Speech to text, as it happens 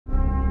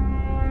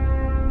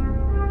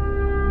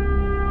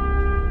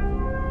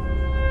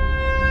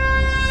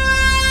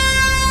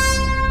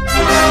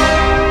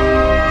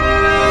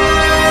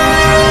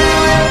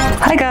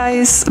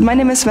guys, my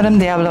name is Madame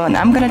Diablo and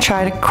I'm gonna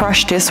try to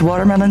crush this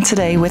watermelon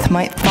today with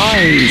my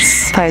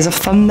thighs. Thighs of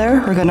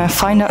thunder, we're gonna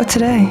find out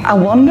today. I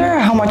wonder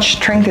how much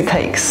strength it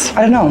takes.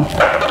 I don't know.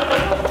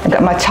 I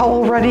got my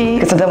towel ready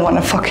because I don't want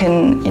to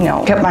fucking,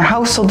 get my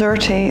house so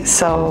dirty.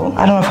 So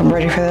I don't know if I'm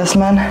ready for this,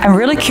 man. I'm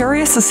really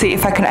curious to see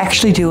if I can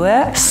actually do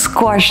it.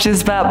 Squash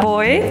this bad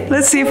boy.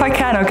 Let's see if I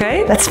can,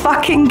 okay? Let's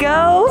fucking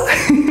go.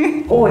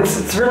 Oh,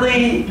 it's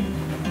really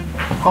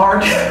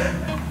hard.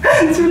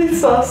 It's really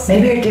sus.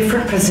 Maybe a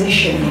different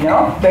position,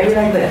 Maybe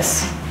like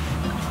this.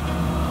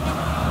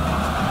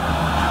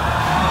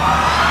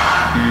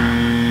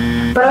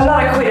 But I'm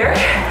not a quitter.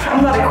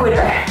 I'm not a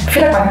quitter. I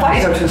feel like my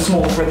thighs are too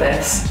small for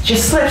this. It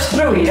just slips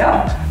through,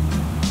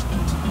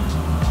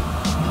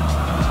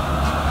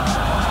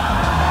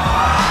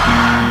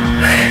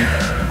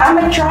 I'm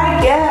gonna try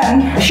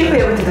again. I should be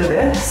able to do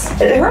this.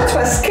 It hurts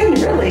my skin,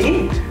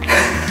 really.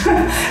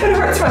 It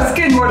hurts my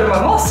skin more than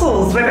my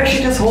muscles. Maybe I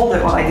should just hold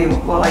it while I do it.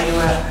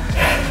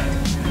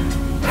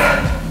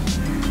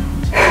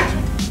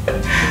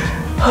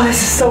 Oh,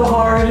 this is so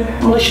hard.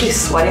 I'm literally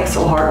sweating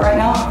so hard right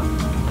now.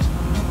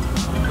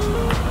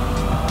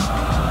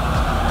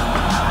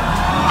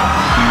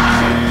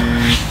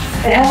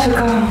 It has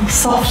become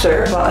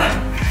softer, but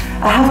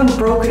I haven't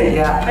broken it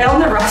yet. I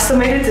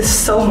underestimated this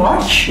so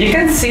much. You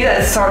can see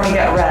that it's starting to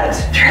get red.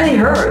 It really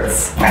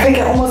hurts. I think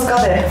I almost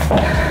got it.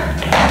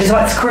 This is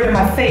why it's squirted in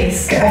my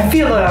face. I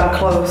feel that I'm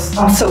close.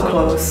 I'm so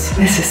close.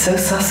 This is so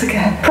sus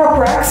again.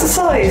 Proper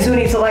exercise. Who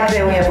needs a leg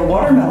day when you have a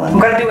watermelon? I'm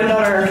gonna do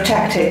another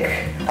tactic.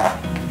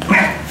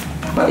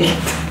 Wait.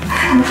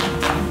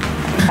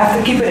 I have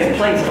to keep it in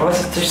place,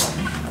 otherwise it just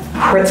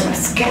hurts my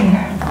skin.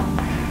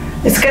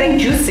 It's getting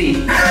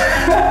juicy.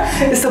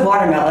 It's the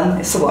watermelon.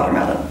 It's the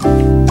watermelon.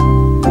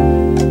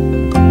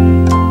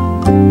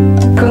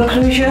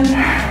 Conclusion,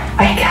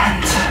 I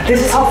can't.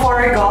 This is how far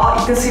I got.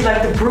 You can see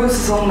like the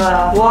bruises on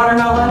the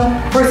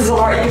watermelon. Bruises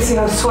alert, you can see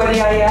how sweaty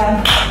I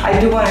am. I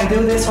do want to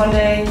do this one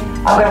day.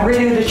 I'm gonna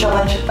redo the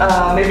challenge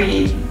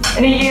maybe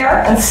in a year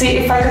and see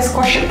if I can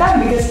squash it then,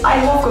 because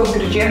I love going to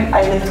the gym,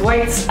 I lift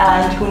weights,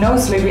 and who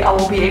knows, maybe I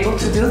will be able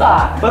to do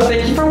that. But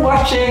thank you for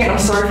watching, and I'm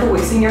sorry for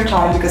wasting your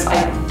time because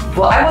I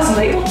wasn't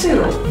able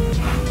to.